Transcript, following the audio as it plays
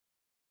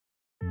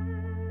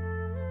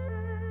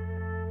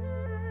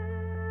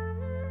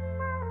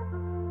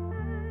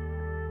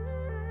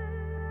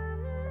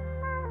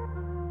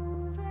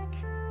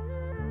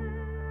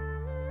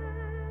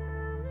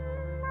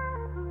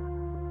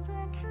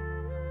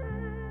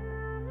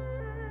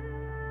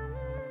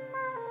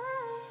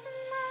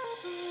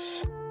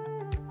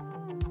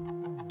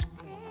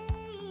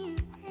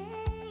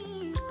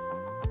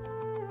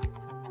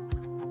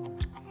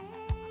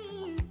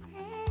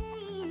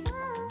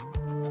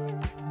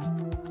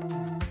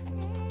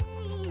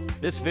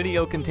This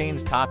video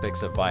contains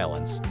topics of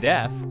violence,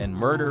 death, and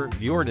murder.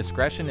 Viewer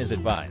discretion is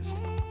advised.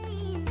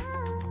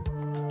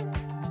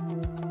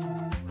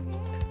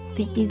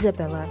 The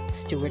Isabella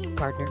Stewart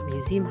Gardner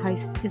Museum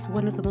heist is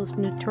one of the most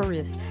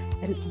notorious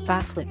and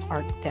baffling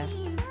art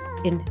thefts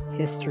in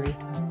history.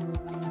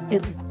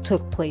 It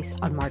took place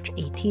on March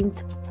 18,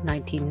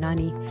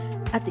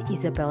 1990, at the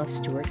Isabella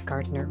Stewart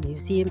Gardner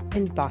Museum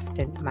in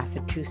Boston,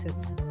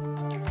 Massachusetts.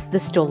 The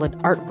stolen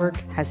artwork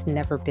has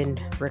never been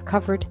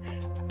recovered,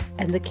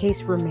 and the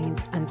case remains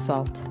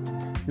unsolved,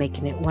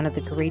 making it one of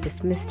the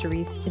greatest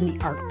mysteries in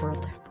the art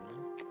world.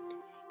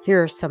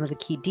 Here are some of the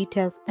key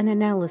details and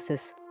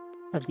analysis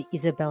of the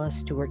Isabella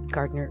Stewart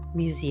Gardner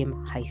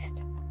Museum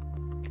heist.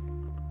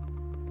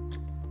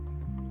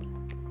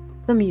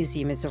 The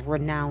museum is a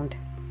renowned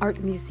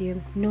art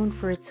museum known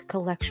for its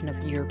collection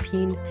of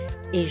European,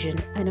 Asian,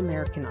 and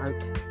American art.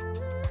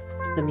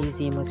 The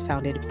museum was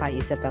founded by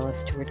Isabella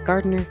Stewart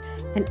Gardner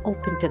and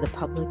opened to the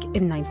public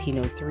in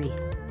 1903.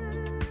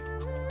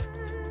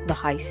 The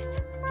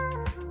heist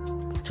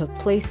took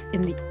place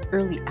in the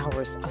early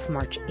hours of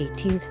March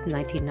 18,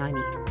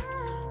 1990,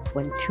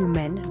 when two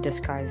men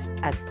disguised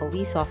as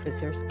police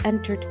officers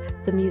entered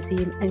the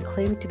museum and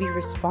claimed to be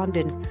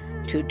responding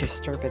to a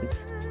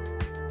disturbance.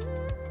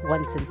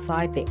 Once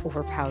inside, they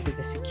overpowered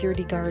the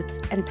security guards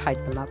and tied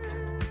them up.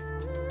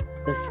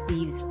 The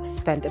thieves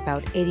spent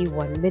about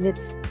 81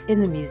 minutes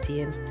in the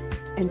museum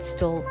and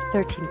stole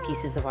 13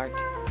 pieces of art,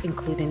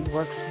 including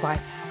works by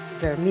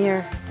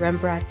Vermeer,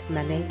 Rembrandt,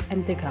 Manet,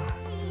 and Degas.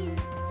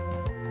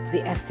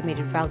 The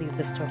estimated value of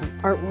the stolen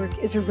artwork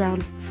is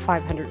around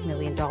 $500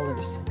 million.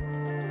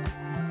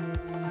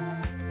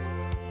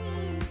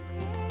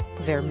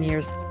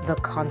 Vermeer's The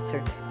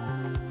Concert,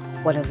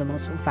 one of the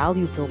most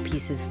valuable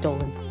pieces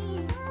stolen,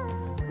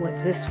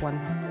 was this one,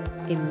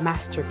 a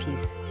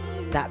masterpiece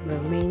that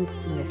remains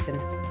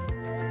missing.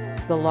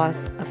 The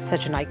loss of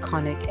such an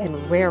iconic and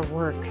rare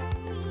work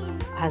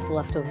has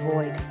left a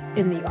void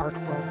in the art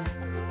world.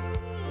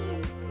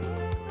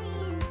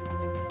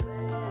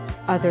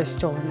 Other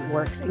stolen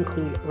works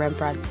include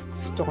Rembrandt's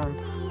Storm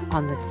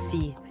on the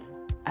Sea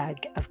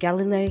of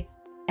Galilee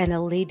and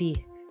A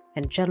Lady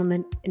and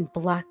Gentleman in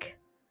Black,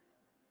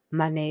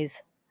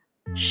 Manet's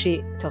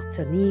Chez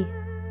Tortoni,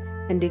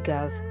 and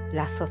Degas'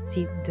 La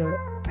Sortie de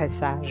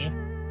Passage.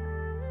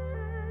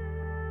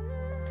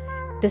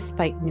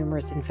 Despite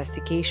numerous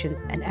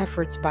investigations and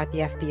efforts by the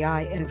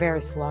FBI and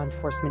various law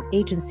enforcement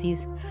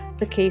agencies,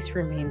 the case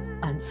remains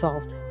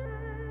unsolved.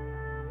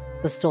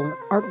 The stolen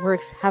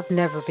artworks have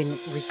never been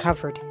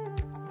recovered,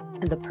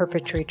 and the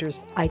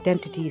perpetrators'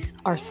 identities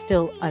are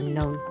still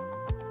unknown.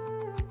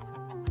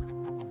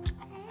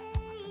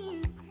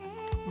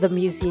 The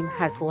museum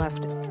has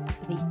left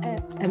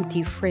the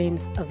empty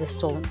frames of the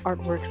stolen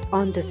artworks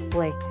on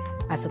display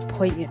as a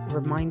poignant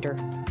reminder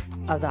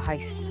of the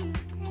heist.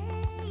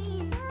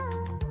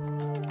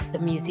 The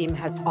museum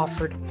has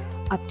offered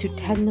up to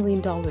 $10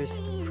 million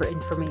for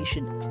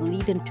information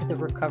leading to the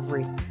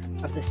recovery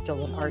of the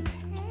stolen art.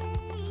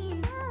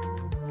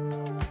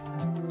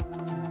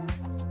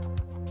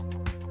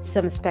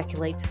 Some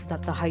speculate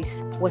that the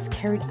heist was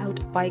carried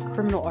out by a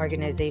criminal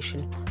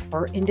organization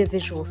or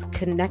individuals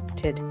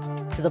connected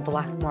to the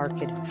black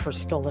market for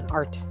stolen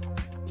art.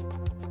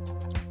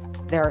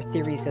 There are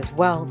theories as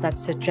well that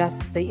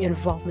suggest the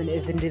involvement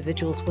of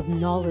individuals with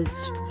knowledge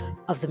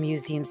of the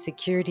museum's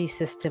security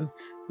system,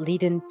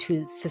 leading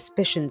to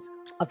suspicions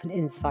of an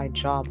inside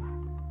job.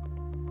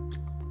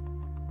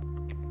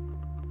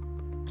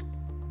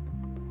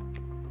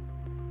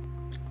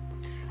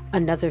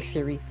 Another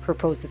theory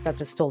proposed that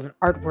the stolen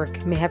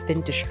artwork may have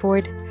been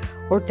destroyed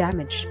or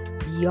damaged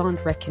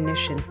beyond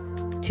recognition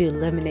to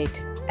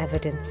eliminate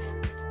evidence.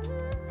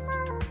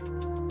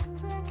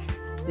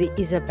 The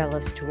Isabella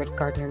Stewart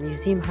Gardner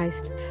Museum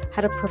heist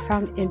had a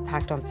profound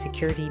impact on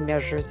security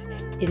measures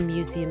in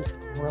museums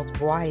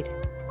worldwide.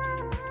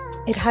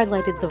 It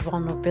highlighted the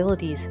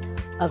vulnerabilities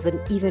of an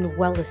even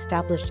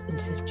well-established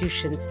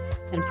institutions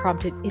and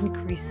prompted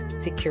increased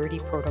security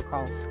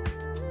protocols.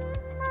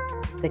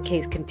 The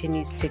case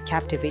continues to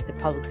captivate the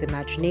public's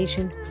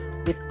imagination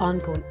with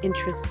ongoing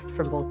interest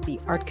from both the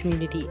art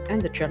community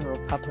and the general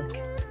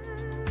public.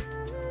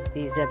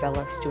 The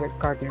Isabella Stewart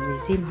Gardner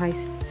Museum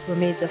heist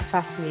remains a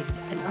fascinating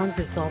and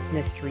unresolved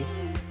mystery,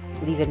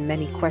 leaving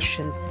many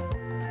questions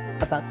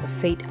about the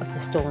fate of the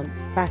stolen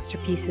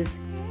masterpieces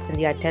and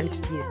the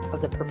identities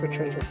of the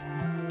perpetrators.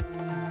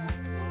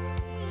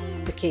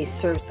 The case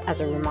serves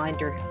as a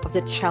reminder of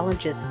the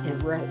challenges in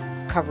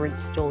recovering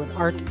stolen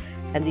art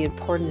and the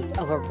importance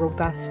of a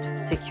robust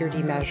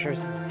security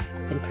measures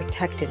in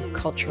protecting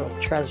cultural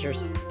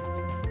treasures.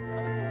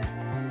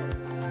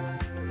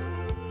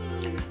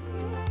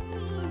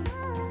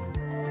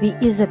 The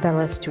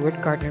Isabella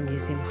Stewart Gardner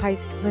Museum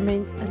heist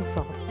remains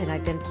unsolved, and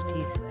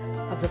identities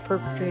of the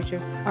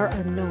perpetrators are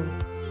unknown.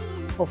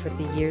 Over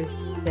the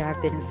years, there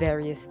have been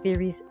various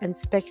theories and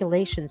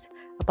speculations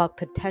about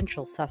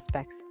potential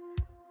suspects,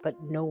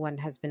 but no one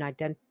has been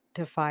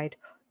identified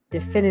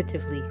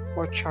definitively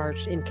or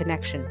charged in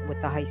connection with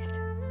the heist.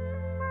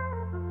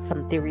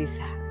 Some theories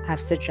have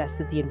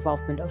suggested the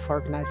involvement of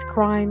organized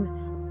crime,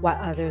 while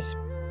others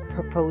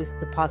propose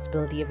the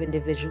possibility of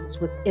individuals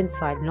with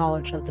inside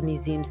knowledge of the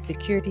museum's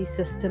security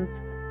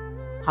systems.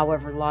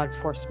 However, law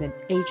enforcement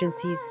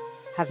agencies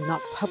have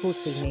not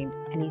publicly named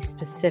any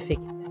specific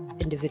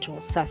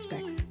individual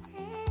suspects.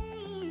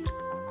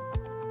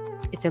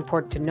 It's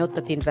important to note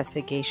that the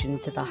investigation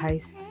into the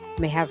heist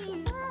may have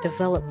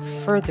developed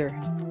further,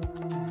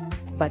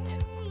 but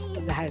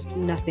there has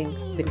nothing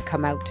been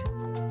come out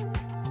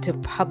to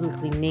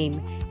publicly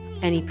name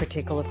any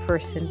particular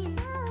person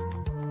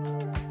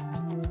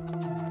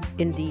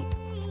in the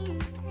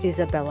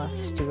Isabella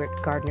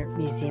Stewart Gardner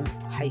Museum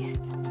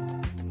heist.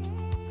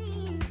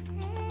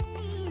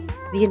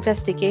 The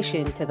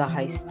investigation into the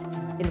heist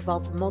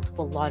involved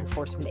multiple law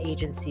enforcement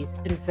agencies,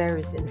 and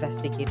various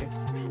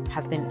investigators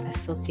have been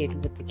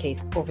associated with the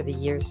case over the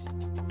years.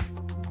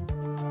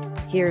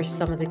 Here are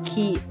some of the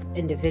key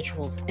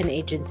individuals and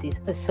agencies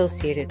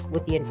associated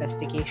with the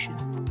investigation.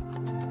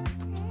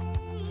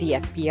 The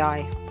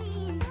FBI.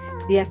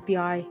 The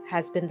FBI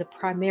has been the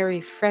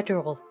primary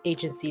federal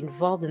agency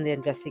involved in the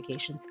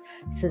investigations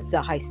since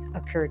the heist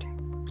occurred.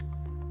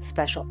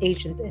 Special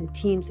agents and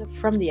teams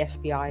from the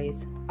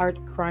FBI's art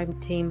crime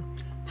team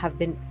have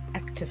been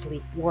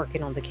actively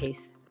working on the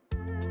case.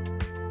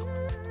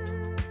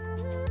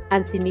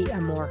 Anthony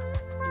Amor.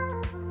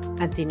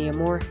 Anthony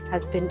Amor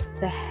has been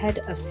the head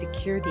of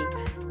security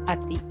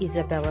at the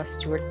Isabella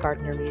Stewart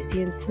Gardner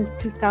Museum since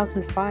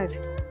 2005.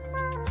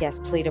 He has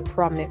played a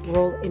prominent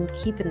role in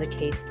keeping the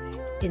case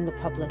in the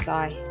public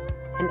eye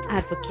and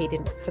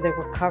advocating for the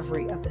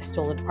recovery of the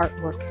stolen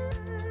artwork.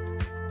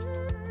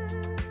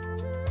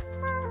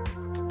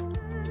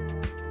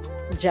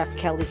 Jeff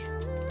Kelly.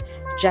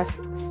 Jeff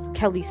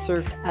Kelly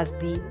served as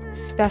the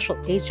special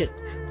agent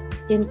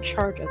in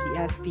charge of the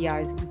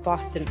FBI's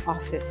Boston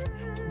office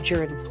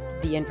during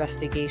the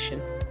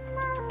investigation.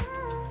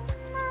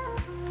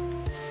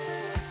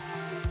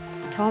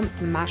 Tom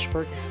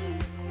Mashberg.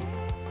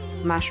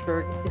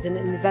 Mashberg is an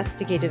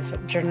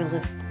investigative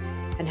journalist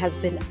and has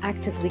been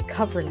actively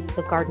covering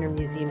the Gardner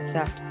Museum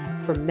theft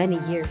for many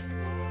years.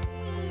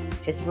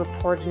 His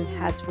reporting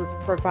has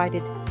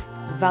provided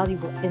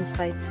valuable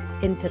insights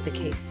into the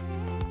case.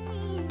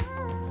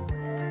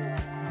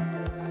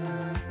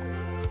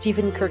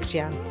 Stephen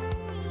Kurkjian.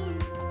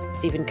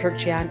 Stephen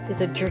Kurkjian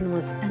is a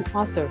journalist and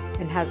author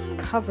and has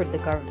covered the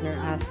Gardner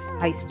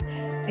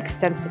heist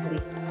extensively.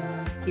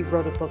 He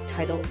wrote a book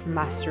titled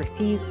Master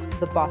Thieves,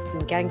 the Boston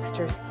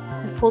Gangsters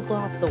Who Pulled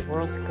Off the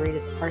World's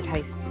Greatest Art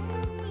Heist,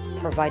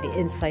 providing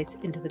insights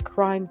into the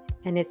crime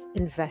and its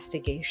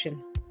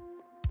investigation.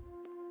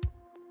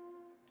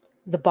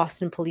 The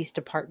Boston Police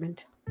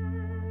Department.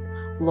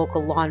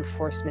 Local law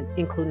enforcement,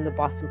 including the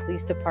Boston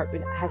Police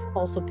Department, has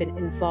also been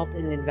involved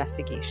in the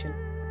investigation.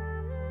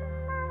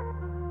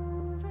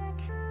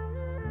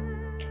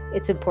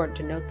 It's important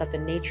to note that the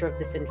nature of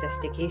this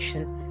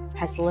investigation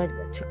has led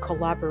to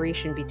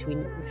collaboration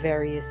between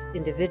various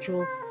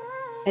individuals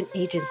and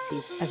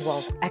agencies, as well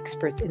as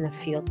experts in the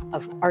field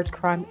of art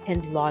crime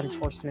and law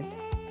enforcement.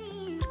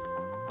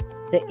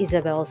 The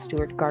Isabella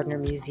Stewart Gardner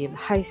Museum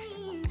heist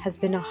has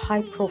been a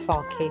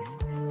high-profile case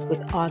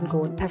with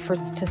ongoing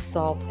efforts to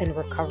solve and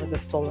recover the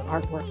stolen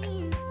artwork.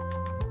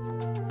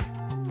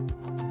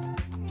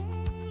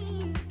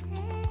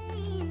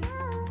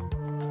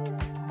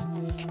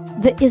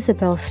 The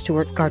Isabella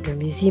Stewart Gardner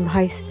Museum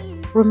heist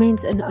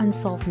remains an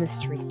unsolved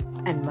mystery,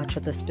 and much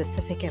of the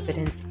specific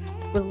evidence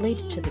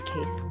related to the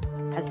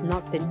case has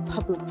not been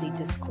publicly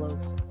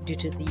disclosed due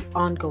to the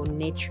ongoing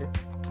nature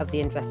of the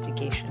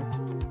investigation.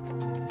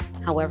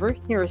 However,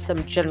 here is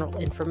some general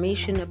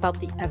information about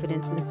the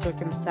evidence and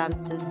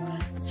circumstances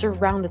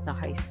surrounding the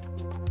heist,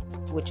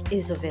 which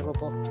is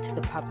available to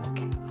the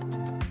public.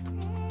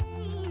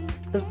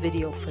 The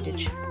video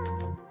footage.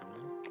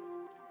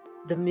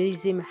 The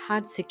museum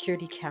had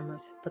security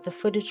cameras, but the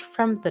footage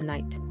from the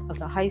night of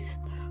the heist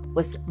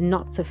was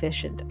not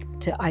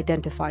sufficient to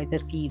identify the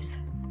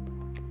thieves.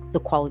 The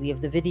quality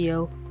of the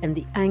video and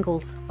the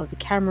angles of the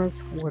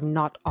cameras were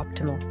not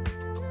optimal.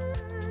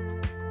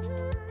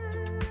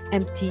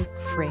 Empty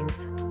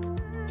frames.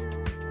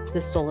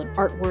 The stolen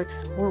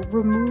artworks were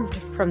removed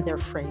from their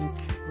frames,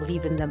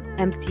 leaving them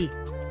empty,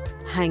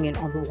 hanging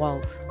on the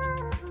walls.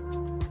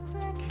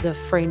 The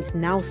frames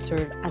now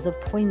serve as a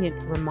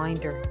poignant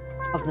reminder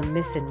of the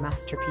missing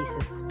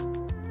masterpieces.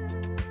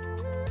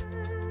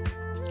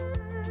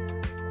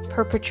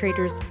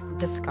 Perpetrators'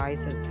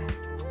 disguises.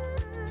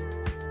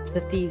 The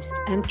thieves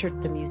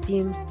entered the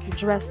museum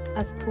dressed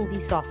as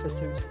police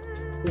officers,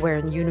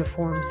 wearing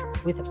uniforms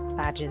with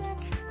badges.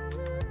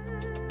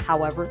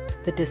 However,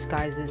 the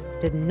disguises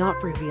did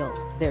not reveal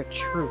their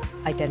true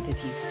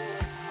identities.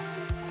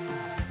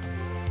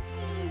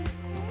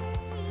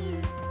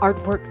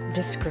 Artwork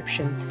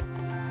descriptions.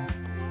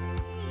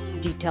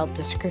 Detailed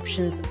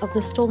descriptions of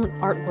the stolen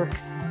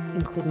artworks,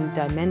 including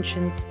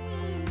dimensions,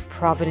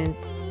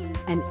 provenance,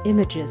 and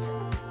images,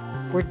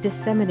 were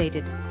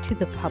disseminated to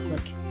the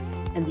public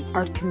and the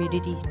art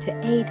community to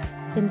aid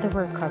in the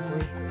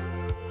recovery.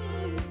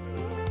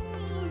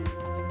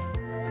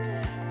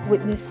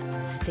 Witness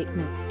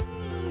statements.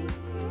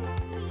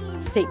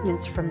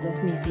 Statements from the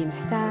museum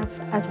staff,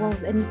 as well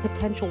as any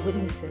potential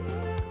witnesses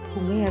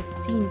who may have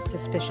seen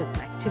suspicious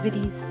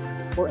activities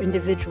or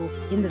individuals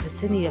in the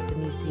vicinity of the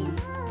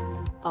museums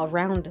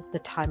around the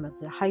time of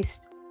the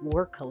heist,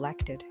 were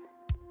collected.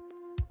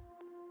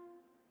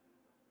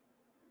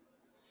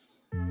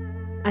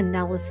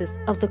 Analysis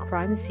of the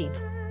crime scene.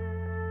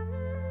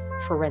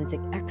 Forensic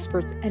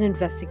experts and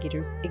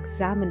investigators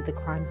examined the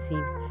crime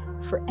scene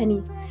for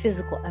any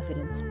physical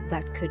evidence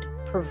that could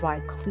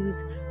provide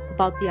clues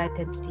about the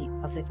identity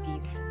of the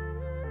thieves.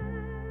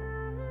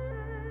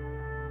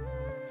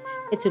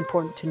 It's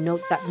important to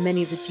note that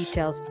many of the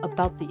details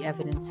about the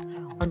evidence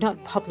are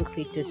not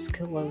publicly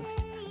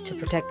disclosed to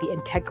protect the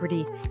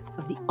integrity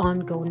of the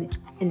ongoing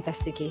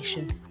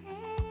investigation.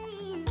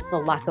 The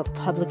lack of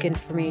public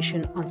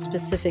information on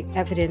specific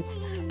evidence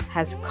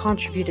has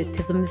contributed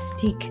to the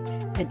mystique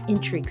and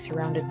intrigue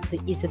surrounding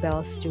the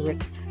Isabella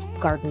Stewart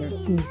Gardner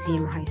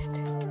museum heist.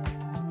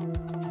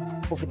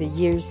 Over the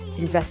years,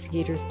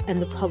 investigators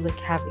and the public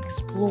have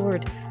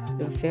explored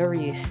the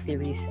various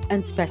theories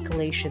and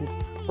speculations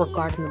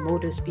regarding the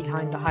motives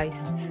behind the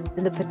heist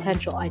and the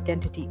potential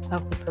identity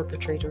of the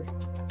perpetrator.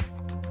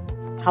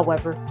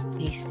 However,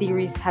 these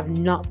theories have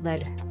not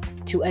led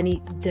to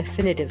any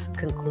definitive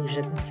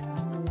conclusions.